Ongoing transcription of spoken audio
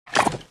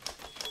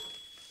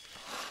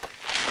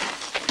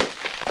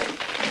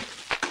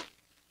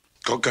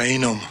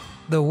Cocainum.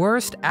 The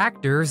worst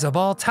actors of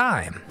all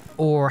time.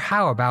 Or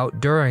how about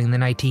during the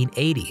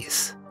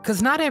 1980s?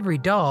 Cause not every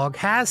dog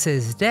has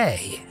his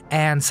day,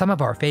 and some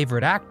of our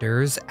favorite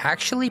actors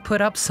actually put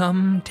up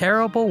some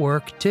terrible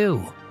work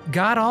too.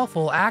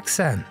 God-awful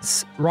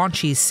accents,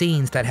 raunchy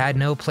scenes that had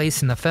no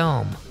place in the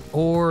film,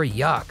 or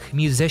yuck,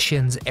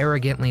 musicians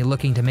arrogantly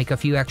looking to make a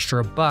few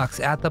extra bucks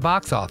at the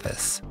box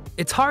office.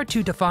 It's hard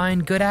to define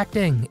good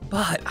acting,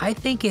 but I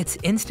think it's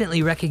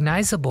instantly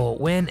recognizable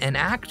when an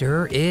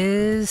actor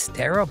is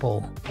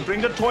terrible.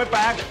 Bring the toy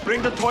back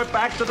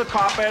to the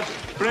carpet,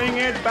 bring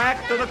it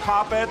back to the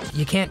carpet.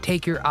 You can't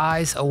take your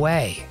eyes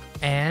away.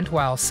 And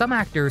while some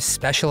actors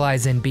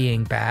specialize in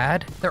being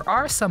bad, there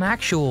are some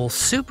actual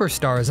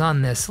superstars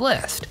on this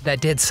list that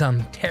did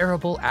some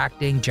terrible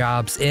acting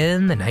jobs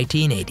in the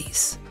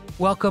 1980s.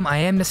 Welcome, I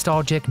am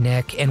Nostalgic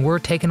Nick, and we're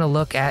taking a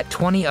look at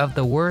 20 of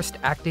the worst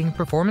acting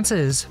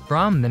performances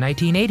from the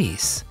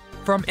 1980s.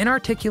 From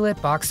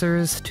inarticulate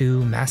boxers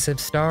to massive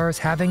stars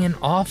having an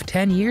off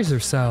 10 years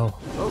or so.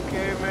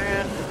 Okay,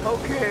 man,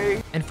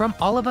 okay. And from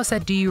all of us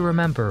at Do You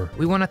Remember,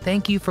 we want to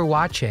thank you for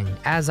watching,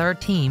 as our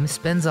team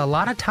spends a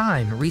lot of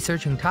time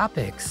researching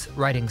topics,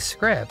 writing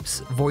scripts,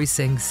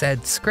 voicing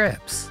said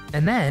scripts,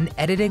 and then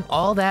editing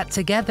all that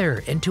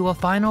together into a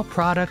final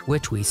product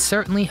which we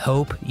certainly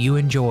hope you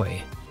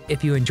enjoy.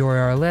 If you enjoy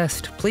our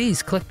list,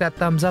 please click that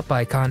thumbs up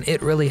icon,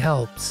 it really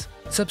helps.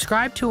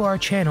 Subscribe to our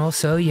channel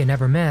so you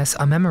never miss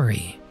a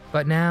memory.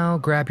 But now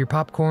grab your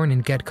popcorn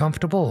and get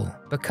comfortable,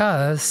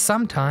 because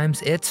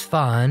sometimes it's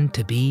fun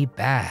to be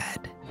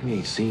bad. You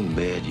ain't seen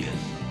bad yet,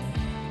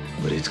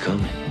 but it's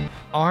coming.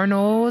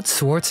 Arnold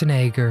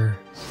Schwarzenegger.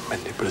 My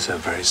nipples are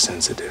very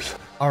sensitive.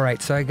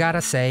 Alright, so I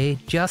gotta say,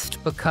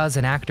 just because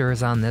an actor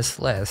is on this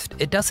list,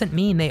 it doesn't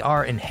mean they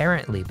are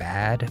inherently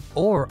bad,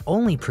 or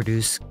only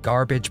produce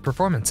garbage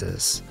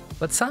performances.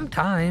 But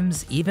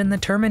sometimes, even the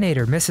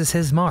Terminator misses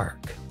his mark.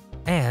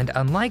 And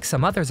unlike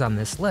some others on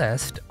this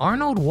list,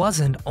 Arnold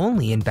wasn't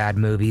only in bad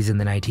movies in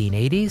the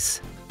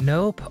 1980s.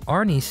 Nope,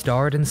 Arnie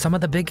starred in some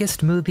of the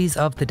biggest movies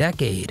of the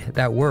decade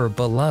that were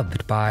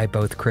beloved by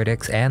both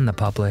critics and the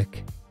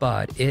public.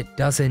 But it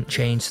doesn't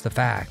change the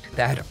fact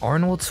that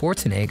Arnold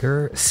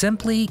Schwarzenegger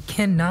simply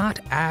cannot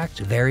act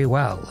very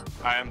well.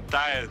 I am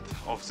tired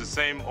of the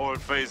same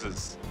old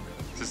faces,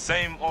 the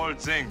same old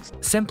things.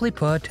 Simply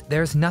put,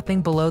 there's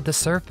nothing below the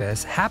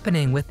surface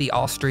happening with the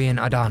Austrian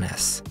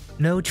Adonis.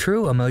 No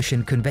true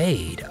emotion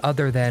conveyed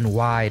other than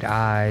wide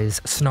eyes,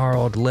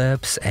 snarled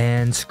lips,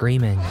 and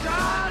screaming.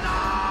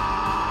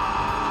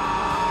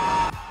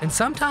 And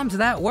sometimes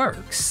that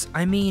works.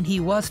 I mean, he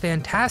was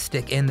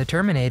fantastic in The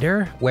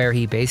Terminator, where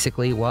he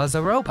basically was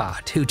a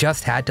robot who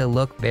just had to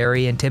look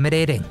very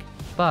intimidating.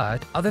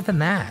 But other than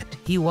that,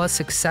 he was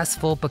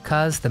successful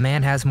because the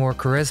man has more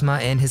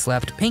charisma in his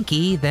left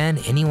pinky than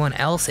anyone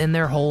else in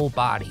their whole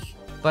body.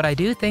 But I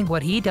do think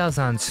what he does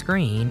on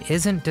screen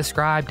isn't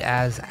described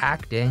as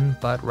acting,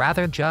 but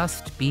rather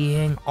just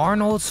being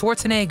Arnold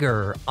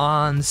Schwarzenegger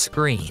on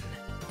screen.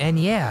 And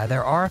yeah,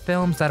 there are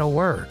films that'll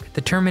work.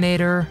 The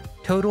Terminator,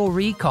 Total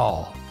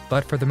Recall.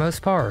 But for the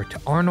most part,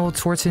 Arnold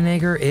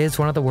Schwarzenegger is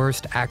one of the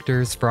worst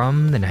actors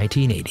from the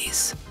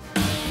 1980s.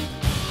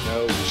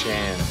 No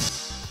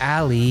chance.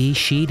 Ally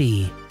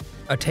Sheedy.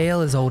 A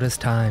tale as old as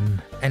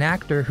time. An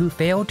actor who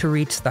failed to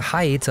reach the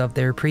heights of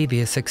their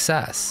previous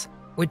success,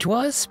 which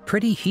was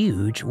pretty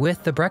huge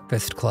with The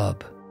Breakfast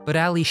Club. But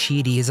Ally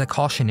Sheedy is a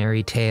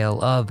cautionary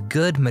tale of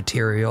good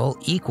material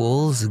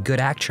equals good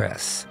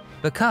actress.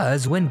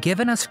 Because when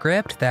given a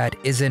script that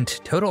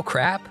isn't total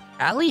crap,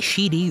 Ally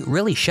Sheedy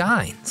really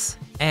shines.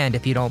 And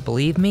if you don't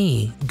believe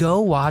me, go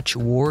watch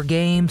War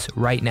Games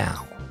right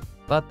now.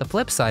 But the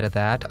flip side of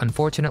that,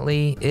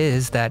 unfortunately,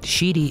 is that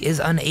Sheedy is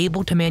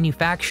unable to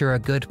manufacture a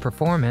good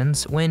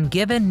performance when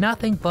given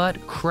nothing but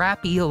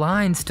crappy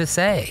lines to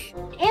say.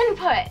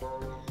 Input.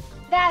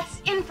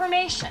 That's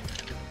information.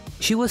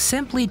 She was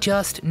simply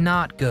just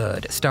not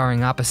good,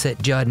 starring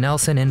opposite Judd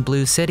Nelson in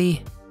Blue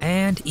City.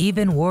 And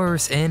even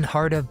worse in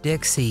Heart of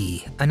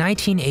Dixie, a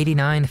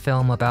 1989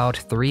 film about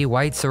 3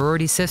 white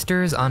sorority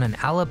sisters on an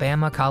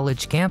Alabama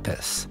college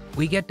campus.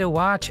 We get to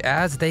watch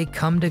as they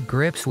come to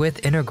grips with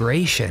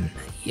integration.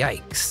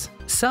 Yikes.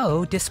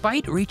 So,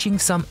 despite reaching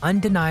some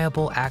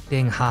undeniable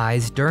acting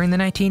highs during the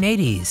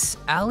 1980s,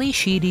 Ally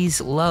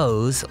Sheedy's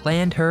lows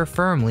land her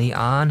firmly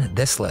on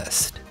this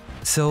list.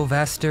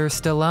 Sylvester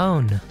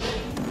Stallone.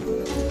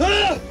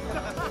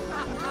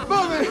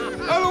 Mommy,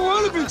 I don't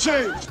want to be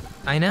changed.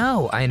 I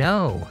know.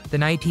 The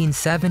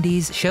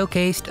 1970s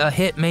showcased a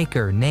hit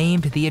maker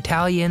named the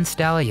Italian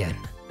Stallion.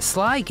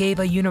 Sly gave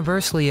a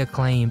universally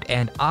acclaimed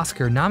and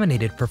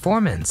Oscar-nominated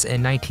performance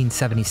in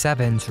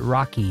 1977's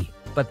Rocky.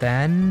 But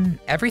then,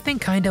 everything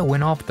kinda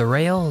went off the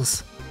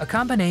rails. A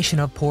combination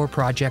of poor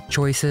project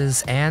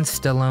choices and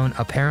Stallone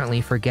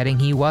apparently forgetting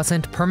he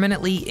wasn't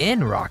permanently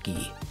in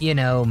Rocky. You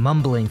know,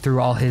 mumbling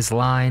through all his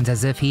lines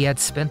as if he had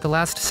spent the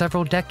last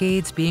several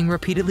decades being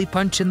repeatedly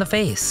punched in the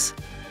face.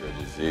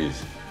 The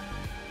disease.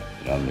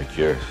 I'm the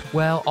cure.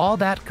 Well, all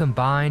that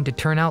combined to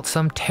turn out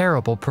some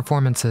terrible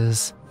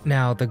performances.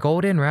 Now, the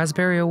Golden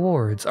Raspberry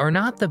Awards are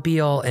not the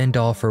be-all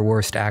end-all for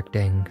worst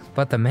acting,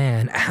 but the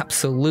man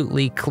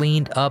absolutely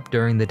cleaned up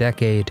during the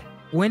decade,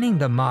 winning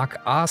the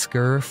mock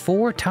Oscar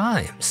 4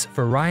 times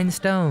for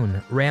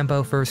Rhinestone,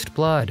 Rambo First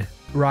Blood,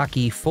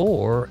 Rocky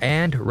IV,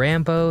 and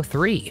Rambo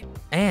 3,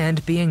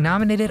 and being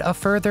nominated a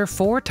further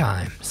 4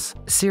 times.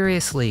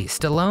 Seriously,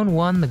 Stallone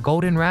won the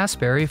Golden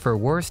Raspberry for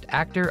Worst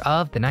Actor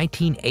of the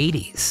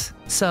 1980s.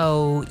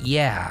 So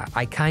yeah,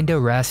 I kinda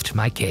rest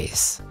my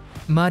case.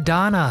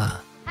 Madonna.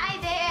 Hi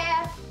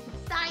there.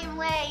 Sorry I'm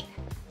late.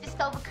 Just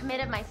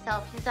overcommitted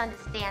myself. You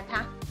understand,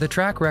 huh? The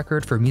track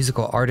record for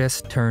musical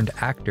artists turned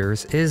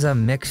actors is a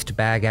mixed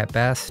bag at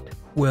best.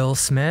 Will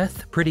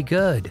Smith, pretty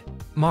good.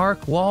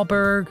 Mark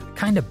Wahlberg,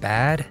 kinda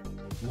bad.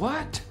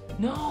 What?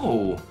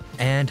 No.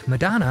 And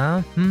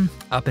Madonna,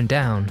 up and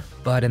down.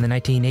 But in the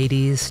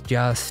 1980s,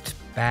 just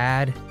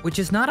bad, which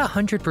is not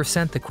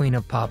 100% the Queen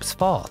of Pop's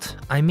fault.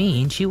 I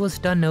mean, she was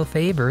done no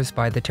favors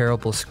by the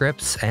terrible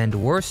scripts and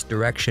worse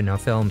direction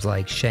of films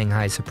like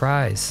Shanghai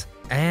Surprise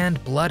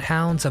and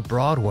Bloodhounds of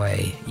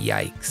Broadway,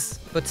 yikes.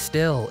 But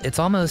still, it's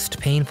almost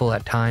painful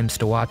at times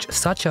to watch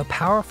such a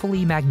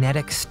powerfully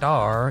magnetic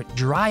star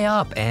dry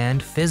up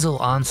and fizzle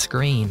on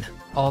screen.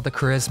 All the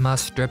charisma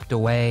stripped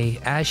away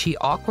as she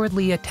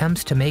awkwardly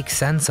attempts to make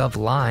sense of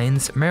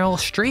lines Meryl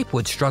Streep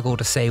would struggle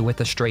to say with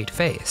a straight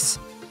face.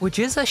 Which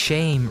is a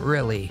shame,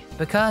 really,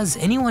 because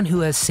anyone who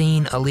has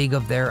seen A League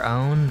of Their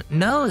Own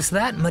knows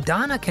that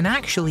Madonna can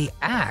actually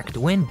act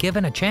when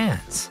given a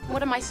chance.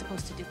 What am I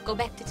supposed to do? Go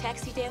back to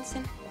taxi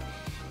dancing?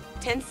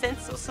 10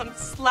 cents so some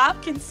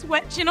slop can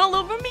sweat gin all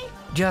over me?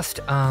 Just,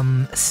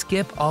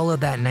 skip all of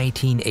that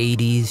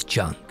 1980s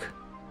junk.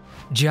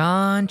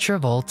 John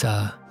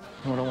Travolta.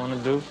 What I want to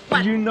do?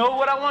 What? You know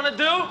what I want to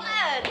do?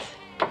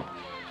 What?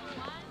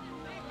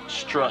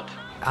 Strut.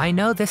 I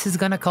know this is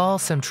gonna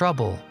cause some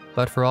trouble,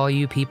 but for all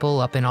you people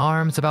up in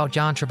arms about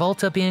John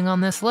Travolta being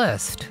on this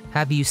list,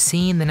 have you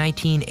seen the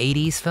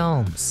 1980s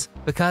films?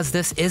 Because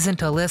this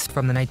isn't a list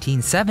from the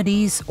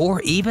 1970s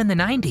or even the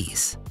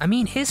 90s. I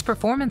mean, his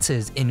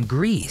performances in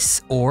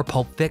Grease or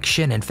Pulp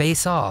Fiction and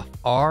Face Off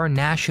are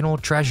national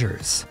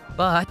treasures.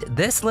 But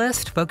this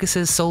list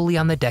focuses solely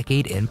on the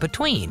decade in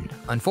between,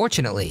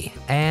 unfortunately,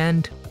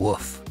 and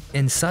woof.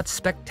 In such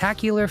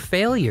spectacular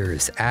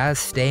failures as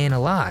Stayin'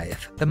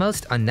 Alive, the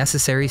most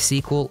unnecessary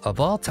sequel of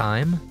all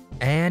time,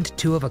 and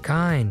Two of a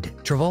Kind,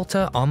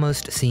 Travolta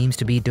almost seems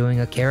to be doing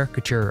a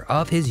caricature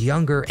of his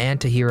younger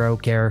anti-hero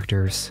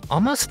characters.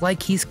 Almost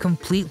like he's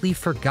completely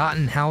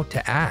forgotten how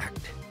to act.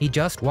 He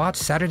just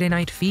watched Saturday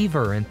Night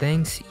Fever and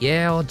thinks,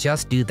 yeah, I'll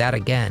just do that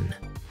again.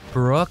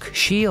 Brooke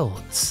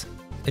Shields.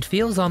 It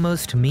feels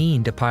almost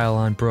mean to pile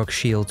on Brooke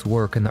Shields'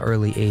 work in the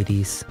early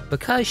 80s,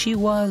 because she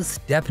was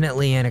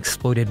definitely an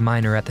exploited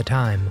minor at the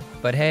time.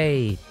 But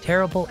hey,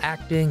 terrible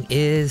acting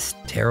is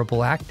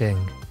terrible acting.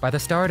 By the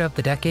start of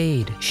the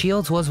decade,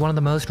 Shields was one of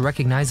the most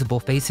recognizable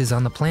faces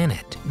on the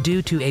planet,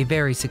 due to a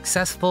very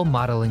successful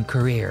modeling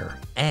career.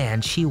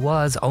 And she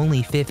was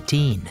only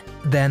 15.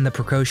 Then the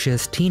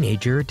precocious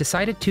teenager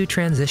decided to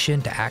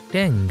transition to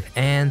acting,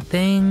 and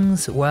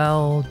things,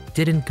 well,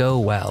 didn't go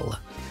well.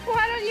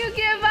 Why don't you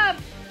give up?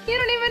 You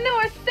don't even know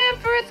where San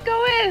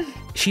Francisco is!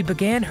 She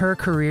began her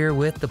career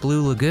with The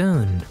Blue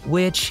Lagoon,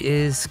 which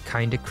is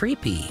kinda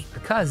creepy,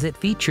 because it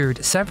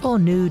featured several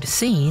nude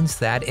scenes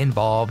that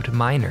involved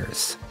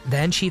minors.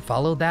 Then she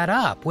followed that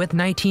up with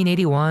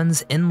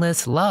 1981's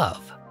Endless Love,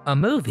 a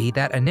movie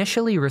that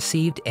initially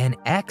received an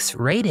X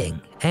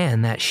rating,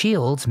 and that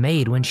Shields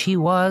made when she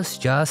was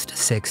just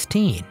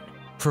 16.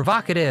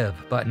 Provocative,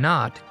 but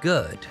not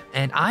good,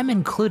 and I'm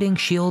including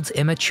Shields'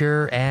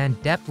 immature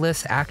and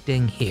depthless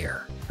acting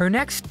here. Her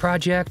next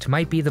project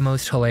might be the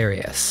most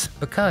hilarious,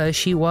 because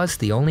she was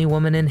the only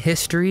woman in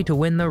history to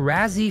win the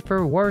Razzie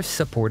for Worst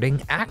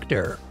Supporting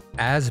Actor,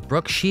 as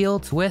Brooke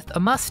Shields with a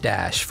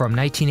mustache from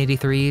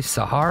 1983's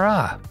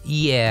Sahara.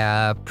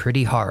 Yeah,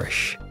 pretty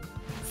harsh.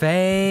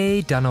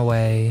 Faye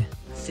Dunaway.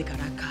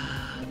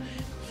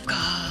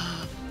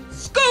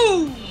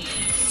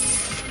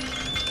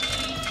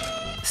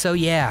 So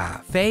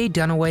yeah, Faye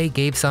Dunaway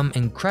gave some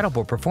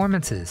incredible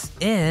performances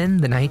in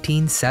the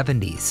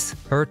 1970s.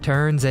 Her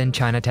turns in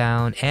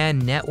Chinatown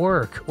and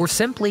Network were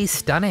simply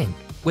stunning,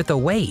 with a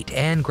weight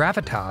and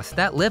gravitas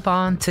that live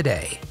on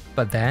today.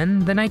 But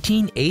then the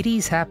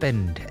 1980s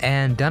happened,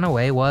 and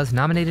Dunaway was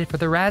nominated for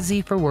the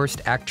Razzie for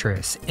Worst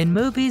Actress. In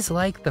movies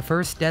like The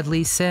First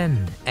Deadly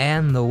Sin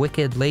and The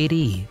Wicked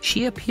Lady,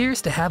 she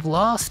appears to have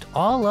lost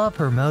all of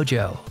her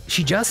mojo.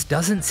 She just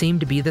doesn't seem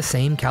to be the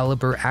same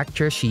caliber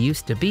actress she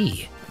used to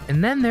be.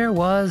 And then there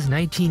was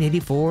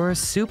 1984's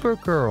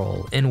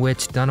Supergirl, in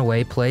which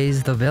Dunaway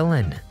plays the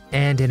villain,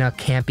 and in a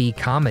campy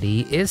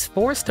comedy is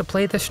forced to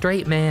play the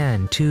straight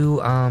man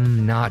to,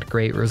 not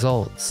great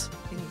results.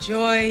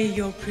 Enjoy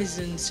your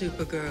prison,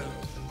 Supergirl.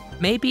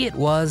 Maybe it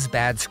was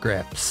bad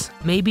scripts,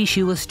 maybe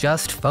she was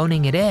just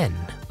phoning it in,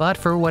 but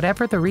for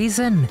whatever the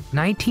reason,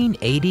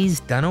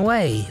 1980s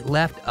Dunaway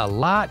left a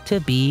lot to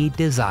be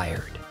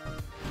desired.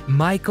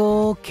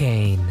 Michael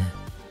Caine.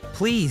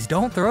 Please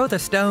don't throw the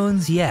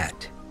stones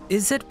yet.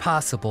 Is it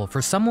possible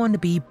for someone to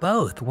be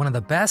both one of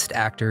the best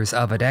actors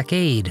of a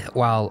decade,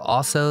 while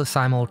also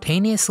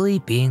simultaneously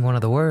being one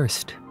of the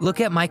worst? Look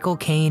at Michael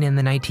Caine in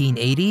the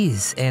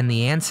 1980s, and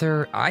the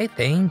answer, I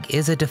think,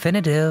 is a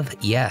definitive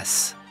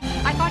yes.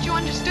 I thought you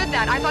understood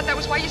that. I thought that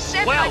was why you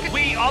said Well, that I could...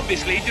 we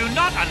obviously do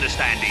not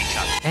understand each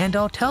other. And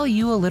I'll tell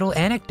you a little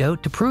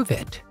anecdote to prove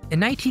it. In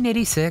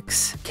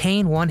 1986,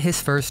 Caine won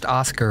his first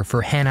Oscar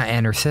for Hannah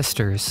and Her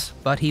Sisters,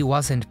 but he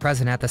wasn't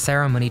present at the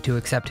ceremony to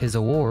accept his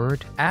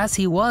award, as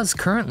he was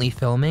currently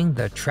filming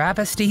the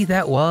travesty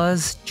that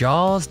was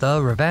Jaws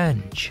the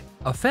Revenge,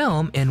 a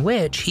film in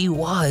which he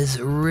was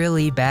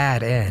really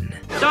bad in.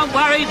 Don't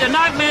worry, the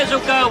nightmares will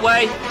go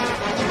away.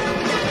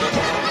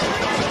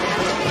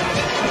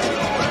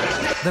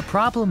 The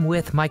problem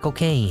with Michael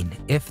Caine,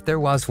 if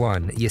there was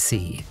one, you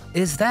see,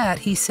 is that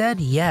he said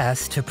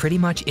yes to pretty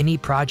much any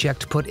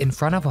project put in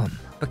front of him.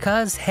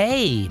 Because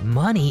hey,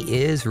 money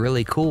is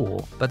really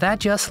cool, but that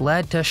just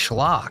led to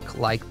schlock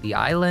like The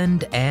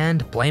Island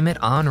and Blame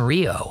It on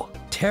Rio.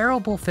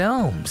 Terrible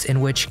films in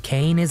which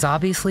Caine is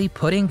obviously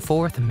putting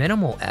forth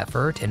minimal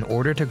effort in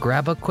order to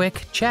grab a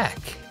quick check.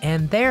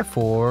 And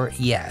therefore,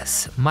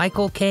 yes,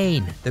 Michael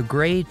Caine, the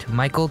great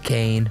Michael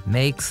Caine,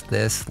 makes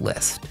this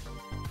list.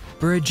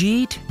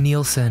 Brigitte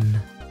Nielsen.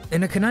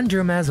 In a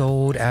conundrum as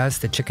old as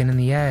the chicken and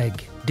the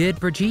egg, did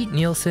Brigitte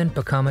Nielsen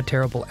become a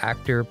terrible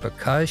actor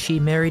because she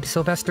married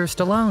Sylvester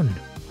Stallone?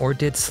 Or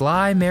did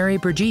Sly marry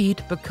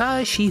Brigitte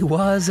because she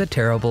was a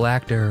terrible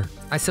actor?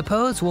 I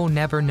suppose we'll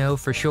never know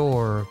for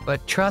sure,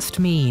 but trust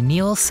me,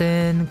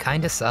 Nielsen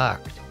kinda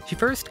sucked. She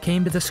first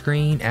came to the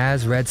screen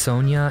as Red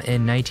Sonja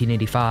in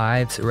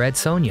 1985's Red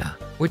Sonja,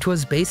 which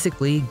was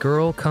basically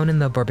Girl Conan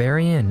the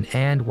Barbarian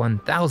and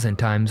 1,000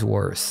 times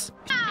worse.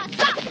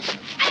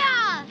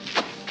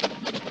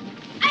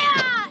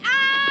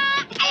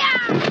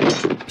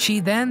 She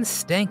then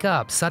stank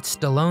up such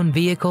Stallone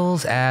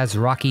vehicles as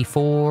Rocky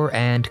IV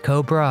and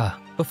Cobra,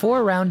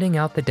 before rounding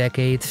out the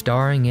decade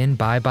starring in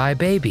Bye Bye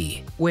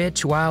Baby,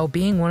 which, while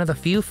being one of the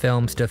few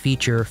films to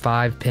feature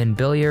 5-pin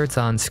billiards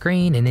on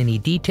screen in any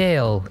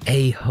detail,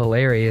 a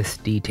hilarious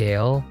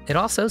detail, it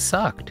also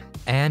sucked.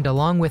 And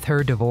along with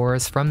her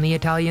divorce from the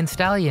Italian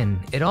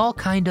Stallion, it all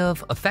kind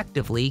of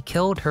effectively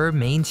killed her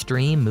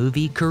mainstream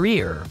movie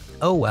career.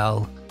 Oh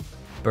well.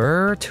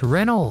 Burt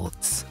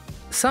Reynolds.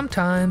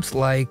 Sometimes,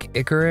 like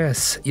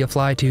Icarus, you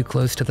fly too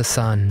close to the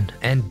sun,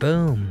 and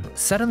boom,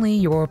 suddenly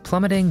you're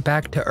plummeting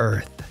back to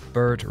Earth.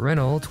 Burt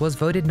Reynolds was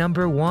voted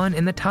 #1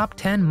 in the top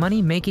 10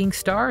 money-making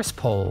stars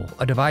poll,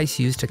 a device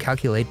used to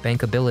calculate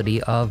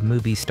bankability of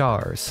movie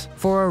stars,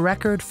 for a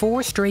record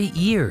 4 straight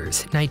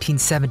years,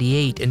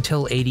 1978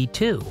 until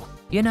 '82.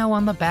 You know,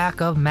 on the back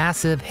of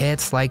massive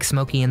hits like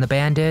Smokey and the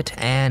Bandit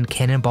and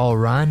Cannonball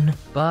Run.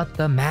 But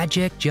the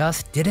magic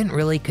just didn't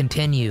really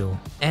continue,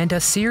 and a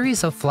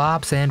series of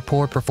flops and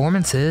poor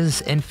performances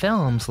in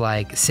films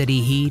like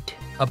City Heat,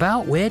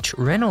 about which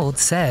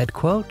Reynolds said,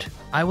 quote,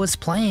 "I was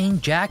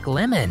playing Jack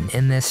Lemmon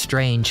in this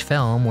strange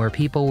film where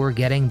people were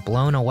getting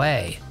blown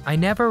away. I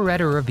never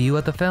read a review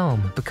of the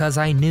film because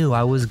I knew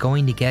I was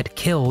going to get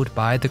killed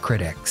by the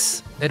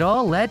critics." It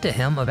all led to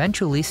him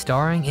eventually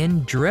starring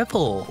in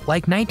Drivel,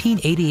 like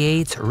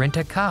 1988's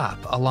Rent-A-Cop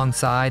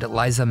alongside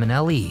Liza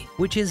Minnelli,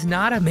 which is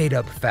not a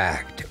made-up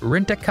fact.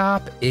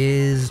 Rent-A-Cop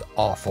is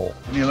awful.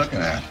 What are you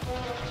looking at?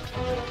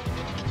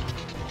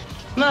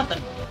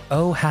 Nothing.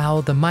 Oh,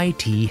 how the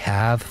mighty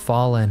have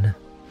fallen.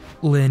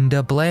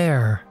 Linda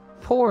Blair.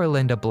 Poor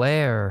Linda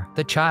Blair,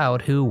 the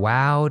child who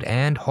wowed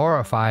and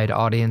horrified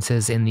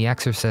audiences in The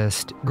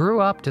Exorcist,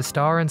 grew up to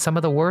star in some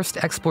of the worst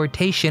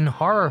exploitation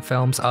horror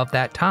films of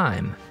that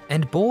time.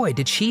 And boy,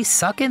 did she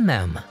suck in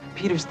them.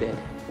 Peter's dead.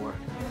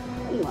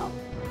 Well.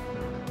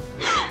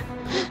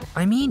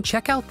 I mean,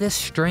 check out this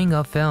string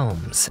of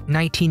films.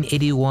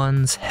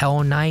 1981's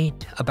Hell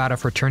Night, about a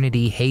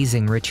fraternity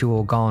hazing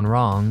ritual gone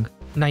wrong.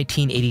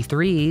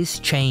 1983's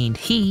Chained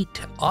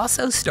Heat,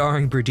 also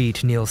starring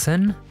Brigitte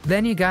Nielsen.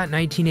 Then you got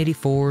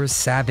 1984's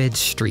Savage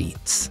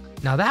Streets.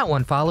 Now that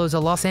one follows a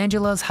Los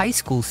Angeles high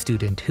school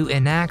student who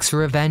enacts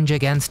revenge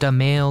against a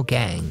male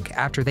gang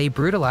after they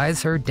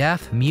brutalize her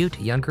deaf, mute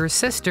younger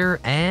sister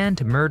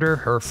and murder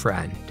her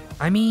friend.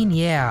 I mean,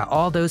 yeah,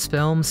 all those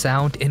films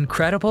sound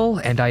incredible,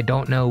 and I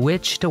don't know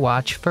which to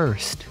watch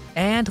first.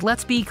 And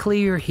let's be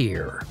clear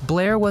here,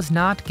 Blair was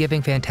not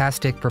giving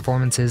fantastic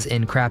performances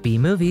in crappy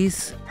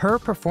movies. Her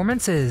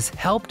performances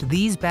helped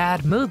these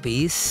bad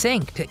movies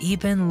sink to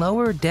even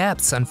lower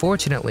depths,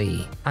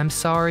 unfortunately. I'm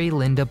sorry,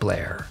 Linda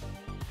Blair.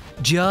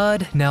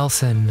 Judd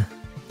Nelson.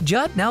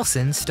 Judd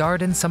Nelson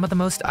starred in some of the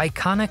most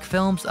iconic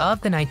films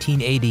of the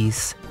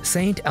 1980s,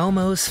 St.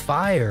 Elmo's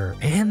Fire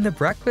and The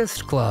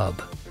Breakfast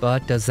Club.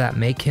 But does that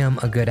make him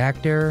a good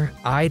actor?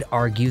 I'd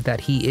argue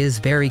that he is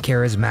very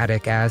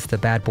charismatic as the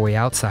bad boy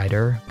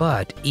outsider,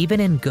 but even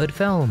in good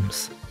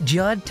films,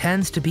 Judd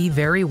tends to be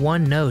very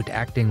one-note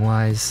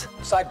acting-wise.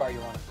 Sidebar,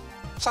 Your Honor.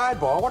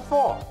 Sidebar? What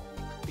for?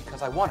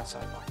 Because I want a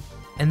sidebar.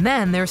 And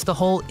then there's the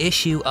whole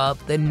issue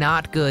of the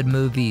not good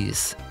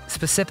movies,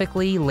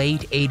 specifically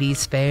late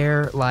 80s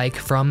fare like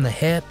From the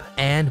Hip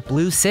and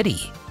Blue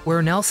City.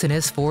 where Nelson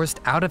is forced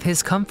out of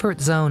his comfort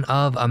zone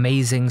of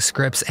amazing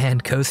scripts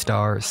and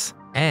co-stars,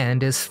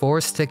 and is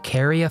forced to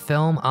carry a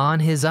film on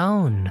his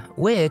own,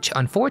 which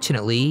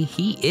unfortunately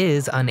he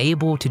is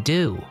unable to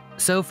do.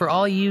 So for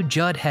all you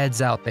Judd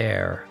heads out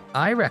there,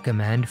 I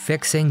recommend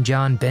fixing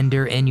John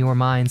Bender in your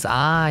mind's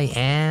eye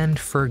and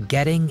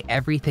forgetting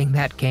everything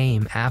that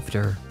came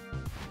after.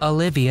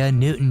 Olivia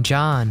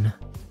Newton-John.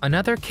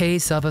 Another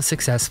case of a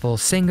successful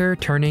singer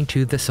turning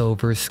to the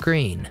silver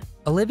screen.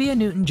 Olivia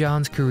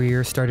Newton-John's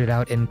career started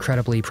out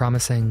incredibly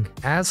promising,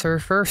 as her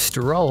first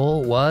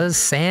role was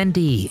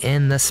Sandy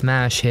in the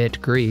smash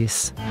hit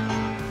Grease.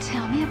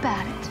 Tell me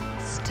about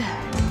it, stud.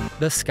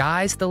 The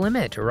sky's the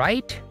limit,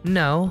 right?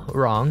 No,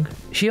 wrong.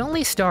 She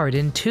only starred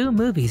in 2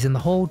 movies in the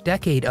whole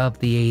decade of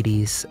the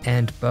 80s,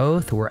 and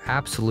both were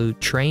absolute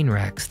train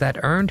wrecks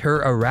that earned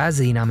her a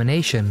Razzie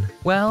nomination.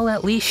 Well,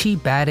 at least she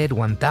batted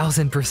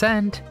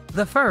 1000%.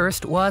 The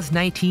first was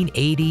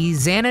 1980's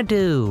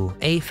Xanadu,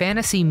 a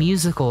fantasy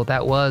musical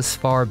that was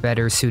far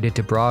better suited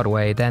to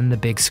Broadway than the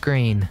big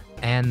screen.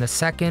 And the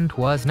second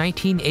was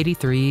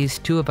 1983's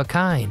Two of a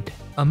Kind,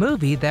 a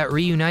movie that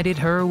reunited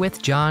her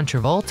with John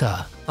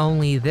Travolta.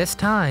 Only this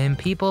time,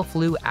 people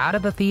flew out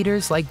of the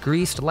theaters like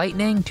greased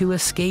lightning to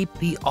escape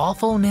the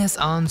awfulness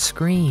on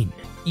screen.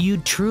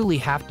 You'd truly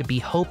have to be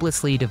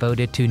hopelessly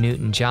devoted to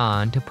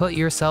Newton-John to put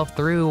yourself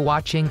through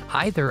watching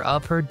either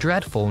of her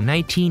dreadful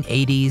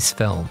 1980s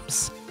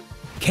films.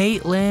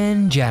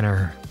 Caitlyn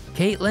Jenner.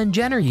 Caitlyn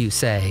Jenner, you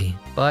say,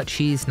 but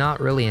she's not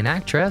really an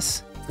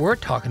actress. We're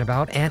talking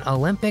about an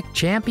Olympic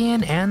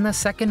champion and the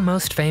second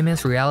most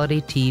famous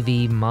reality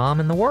TV mom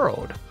in the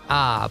world.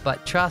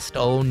 But trust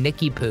old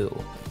Nikki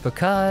Poo,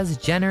 because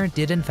Jenner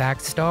did in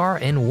fact star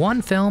in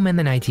one film in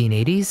the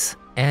 1980s,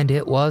 and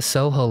it was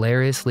so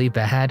hilariously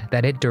bad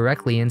that it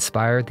directly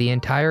inspired the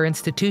entire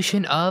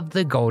institution of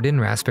the Golden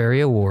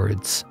Raspberry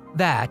Awards.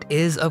 That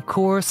is, of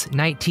course,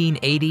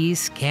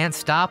 1980's Can't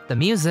Stop the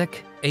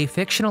Music, a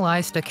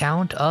fictionalized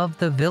account of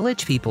the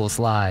Village People's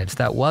lives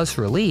that was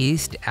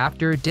released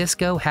after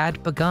disco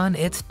had begun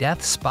its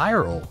death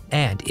spiral,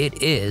 and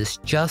it is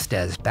just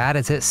as bad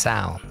as it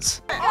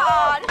sounds.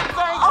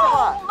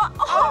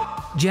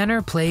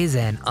 Jenner plays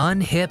an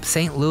unhip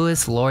St.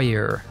 Louis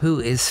lawyer who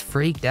is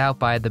freaked out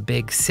by the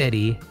big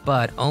city,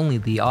 but only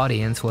the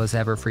audience was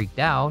ever freaked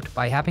out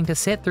by having to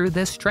sit through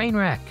this train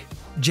wreck.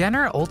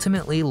 Jenner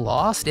ultimately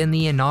lost in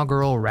the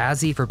inaugural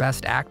Razzie for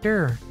Best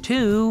Actor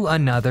to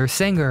another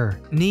singer,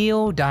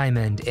 Neil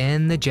Diamond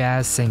in The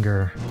Jazz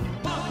Singer.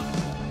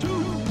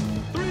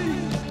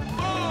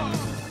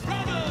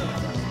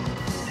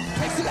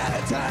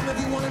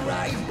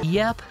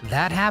 Yep,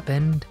 that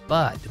happened,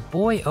 but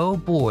boy oh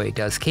boy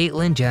does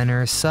Caitlyn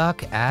Jenner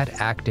suck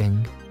at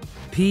acting.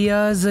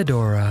 Pia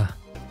Zadora.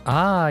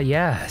 Ah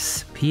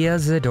yes, Pia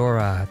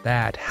Zadora,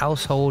 that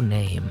household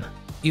name.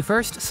 You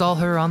first saw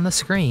her on the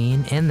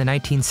screen in the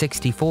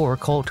 1964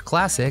 cult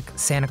classic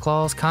Santa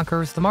Claus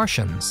Conquers the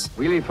Martians.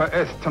 We leave for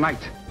Earth tonight.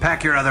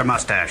 Pack your other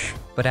mustache.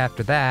 But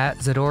after that,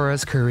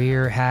 Zadora's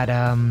career had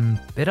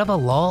bit of a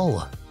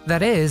lull.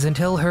 That is,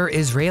 until her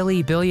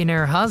Israeli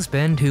billionaire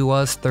husband, who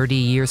was 30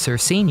 years her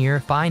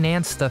senior,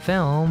 financed the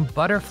film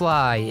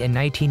Butterfly in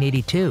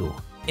 1982.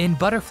 In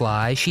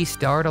Butterfly, she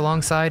starred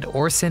alongside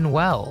Orson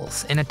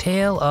Welles in a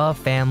tale of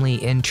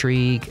family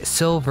intrigue,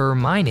 silver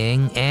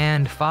mining,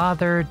 and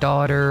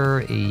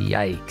father-daughter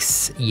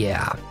yikes.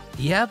 Yeah.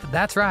 Yep,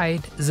 that's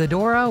right.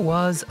 Zadora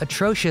was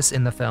atrocious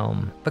in the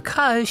film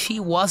because she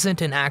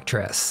wasn't an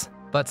actress,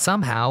 but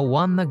somehow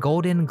won the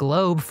Golden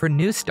Globe for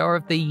New Star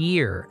of the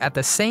Year at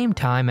the same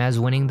time as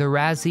winning the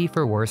Razzie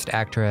for Worst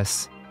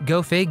Actress.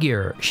 Go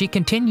figure, she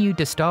continued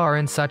to star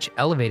in such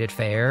elevated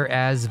fare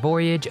as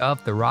Voyage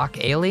of the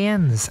Rock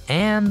Aliens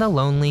and The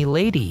Lonely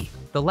Lady,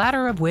 the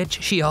latter of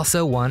which she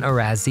also won a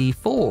Razzie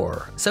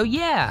for. So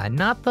yeah,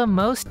 not the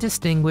most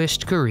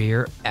distinguished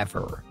career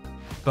ever.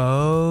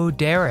 Bo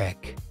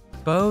Derek.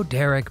 Bo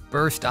Derek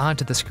burst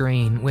onto the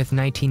screen with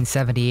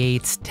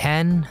 1978's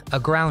 10, a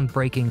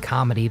groundbreaking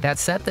comedy that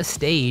set the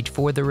stage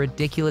for the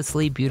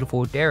ridiculously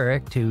beautiful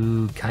Derek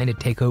to kinda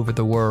take over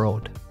the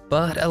world.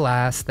 But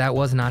alas, that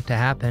was not to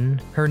happen.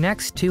 Her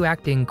next 2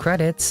 acting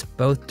credits,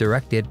 both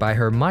directed by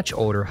her much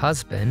older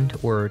husband,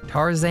 were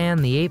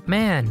Tarzan the Ape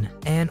Man,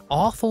 an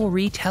awful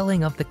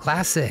retelling of the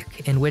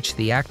classic, in which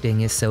the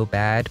acting is so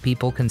bad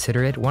people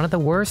consider it one of the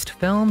worst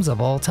films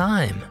of all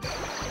time.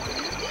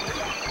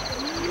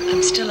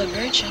 I'm still a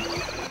virgin.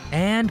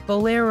 And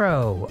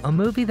Bolero, a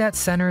movie that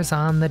centers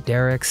on the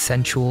Derek's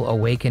sensual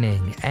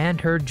awakening and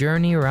her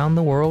journey around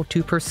the world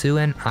to pursue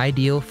an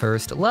ideal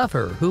first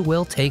lover who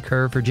will take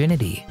her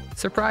virginity.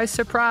 Surprise,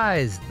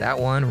 surprise, that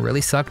one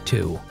really sucked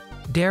too.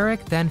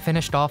 Derek then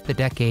finished off the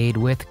decade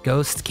with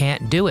Ghosts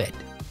Can't Do It,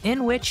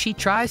 in which she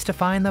tries to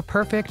find the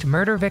perfect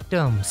murder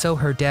victim so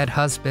her dead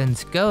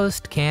husband's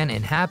ghost can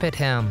inhabit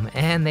him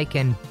and they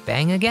can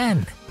bang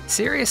again.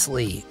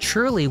 Seriously,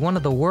 truly one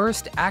of the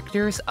worst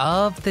actors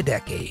of the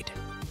decade.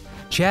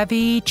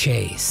 Chevy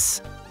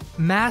Chase.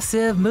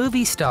 Massive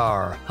movie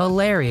star,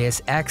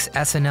 hilarious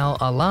ex-SNL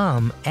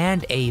alum,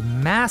 and a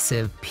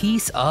massive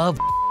piece of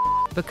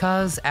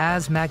Because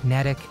as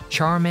magnetic,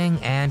 charming,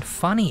 and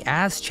funny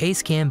as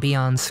Chase can be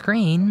on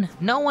screen,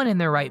 no one in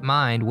their right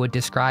mind would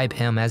describe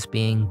him as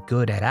being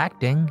good at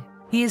acting.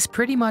 He is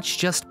pretty much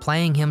just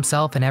playing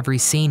himself in every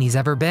scene he's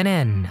ever been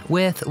in,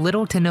 with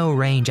little to no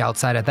range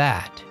outside of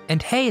that.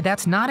 And hey,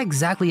 that's not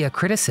exactly a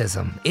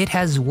criticism. It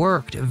has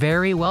worked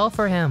very well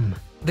for him.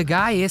 The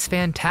guy is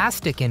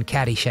fantastic in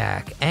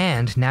Caddyshack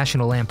and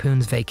National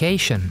Lampoon's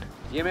Vacation.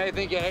 You may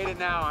think you hate it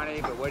now,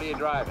 honey, but where do you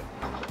drive it?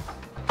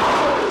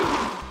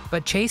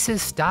 But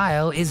Chase's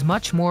style is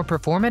much more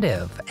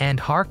performative and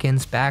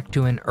harkens back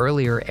to an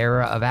earlier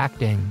era of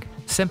acting.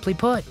 Simply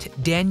put,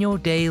 Daniel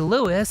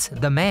Day-Lewis,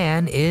 the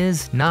man,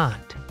 is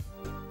not.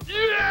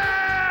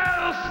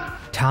 Yes!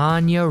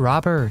 Tanya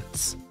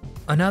Roberts.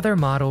 Another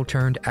model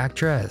turned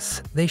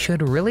actress. They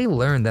should really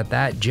learn that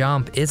that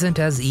jump isn't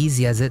as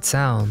easy as it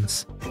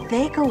sounds. If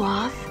they go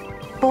off,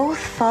 both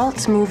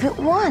faults move at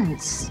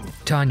once.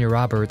 Tanya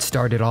Roberts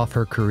started off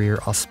her career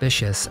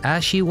auspicious,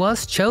 as she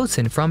was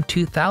chosen from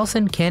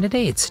 2,000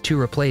 candidates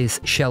to replace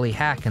Shelley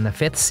Hack in the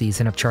 5th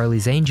season of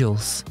Charlie's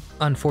Angels.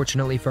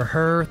 Unfortunately for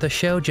her, the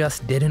show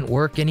just didn't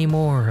work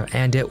anymore,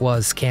 and it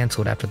was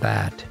canceled after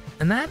that.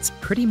 And that's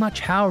pretty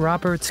much how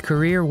Roberts'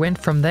 career went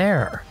from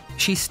there.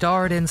 She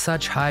starred in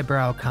such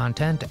highbrow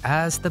content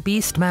as The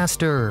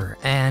Beastmaster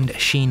and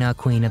Sheena,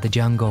 Queen of the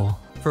Jungle,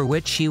 for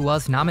which she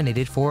was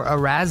nominated for a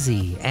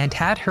Razzie and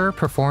had her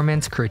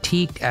performance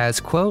critiqued as,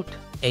 quote,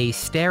 a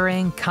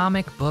staring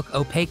comic book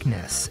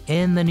opaqueness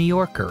in The New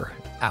Yorker.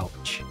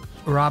 Ouch.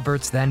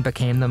 Roberts then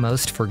became the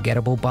most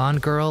forgettable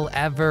Bond girl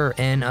ever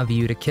in A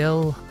View to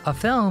Kill, a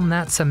film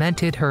that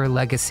cemented her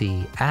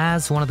legacy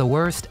as one of the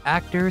worst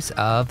actors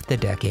of the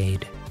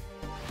decade.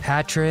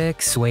 Patrick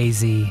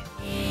Swayze.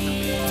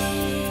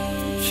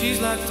 She's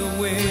like the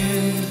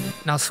wind.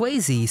 Now,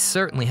 Swayze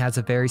certainly has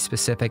a very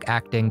specific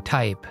acting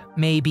type,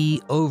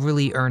 maybe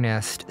overly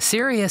earnest,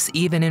 serious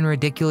even in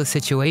ridiculous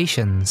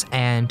situations,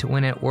 and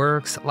when it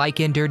works,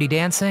 like in Dirty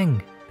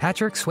Dancing,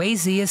 Patrick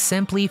Swayze is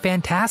simply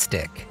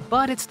fantastic.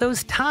 But it's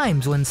those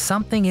times when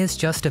something is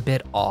just a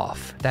bit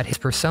off that his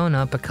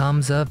persona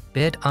becomes a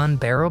bit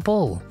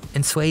unbearable,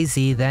 and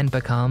Swayze then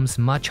becomes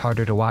much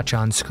harder to watch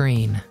on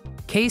screen.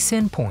 Case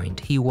in point,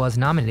 he was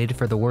nominated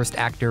for the Worst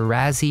Actor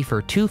Razzie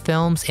for 2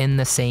 films in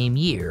the same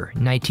year,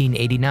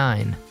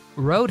 1989,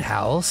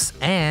 Roadhouse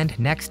and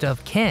Next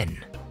of Kin.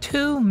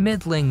 2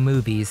 middling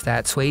movies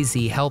that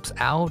Swayze helps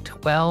out,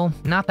 well,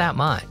 not that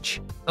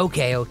much.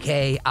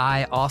 Okay,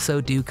 I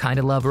also do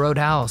kinda love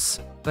Roadhouse,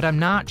 but I'm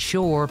not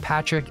sure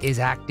Patrick is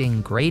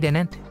acting great in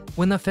it.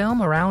 When the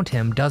film around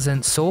him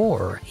doesn't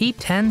soar, he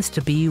tends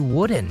to be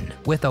wooden,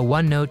 with a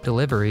one-note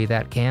delivery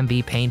that can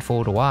be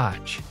painful to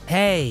watch.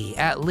 Hey,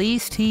 at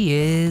least he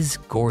is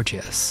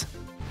gorgeous.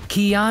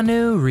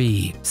 Keanu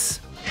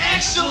Reeves.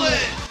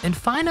 Excellent! And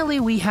finally,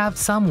 we have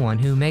someone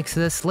who makes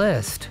this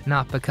list,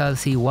 not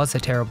because he was a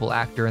terrible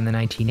actor in the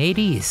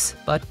 1980s,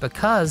 but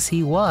because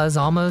he was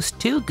almost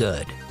too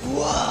good.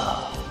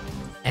 Whoa!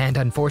 And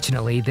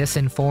unfortunately, this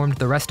informed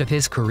the rest of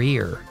his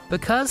career,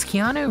 because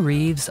Keanu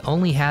Reeves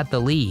only had the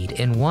lead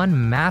in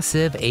one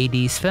massive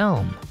 80s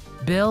film,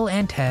 Bill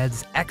and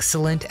Ted's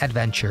Excellent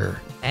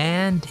Adventure.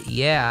 And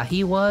yeah,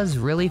 he was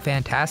really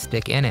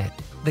fantastic in it.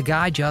 The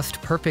guy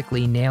just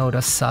perfectly nailed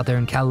a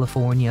Southern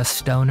California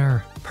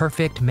stoner,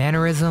 perfect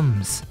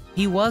mannerisms.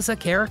 He was a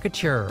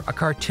caricature, a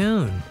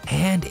cartoon,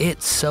 and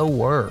it so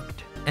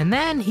worked. And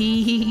then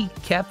he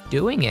kept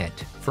doing it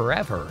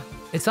forever.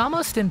 It's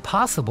almost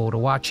impossible to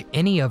watch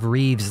any of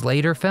Reeves'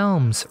 later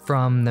films,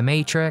 from The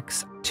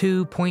Matrix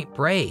to Point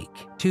Break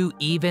to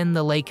even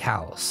The Lake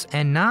House,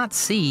 and not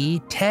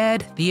see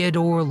Ted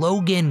Theodore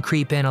Logan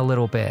creep in a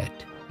little bit.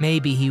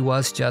 Maybe he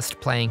was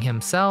just playing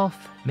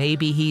himself,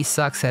 maybe he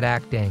sucks at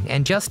acting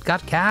and just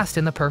got cast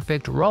in the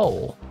perfect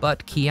role,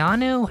 but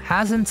Keanu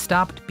hasn't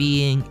stopped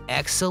being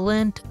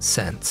excellent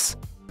since.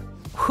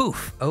 Whew,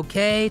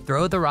 okay,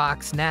 throw the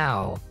rocks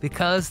now,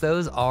 because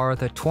those are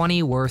the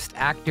 20 worst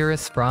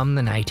actors from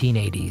the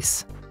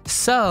 1980s.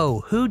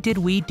 So, who did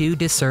we do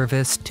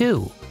disservice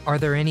to? Are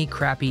there any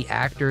crappy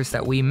actors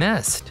that we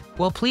missed?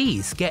 Well,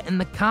 please get in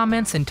the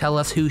comments and tell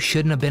us who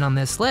shouldn't have been on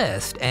this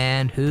list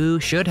and who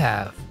should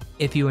have.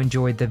 If you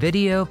enjoyed the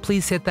video,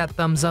 please hit that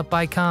thumbs up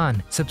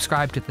icon,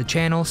 subscribe to the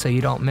channel so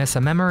you don't miss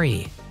a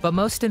memory. But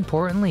most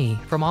importantly,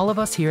 from all of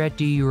us here at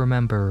Do You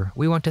Remember,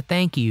 we want to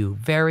thank you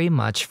very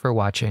much for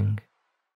watching.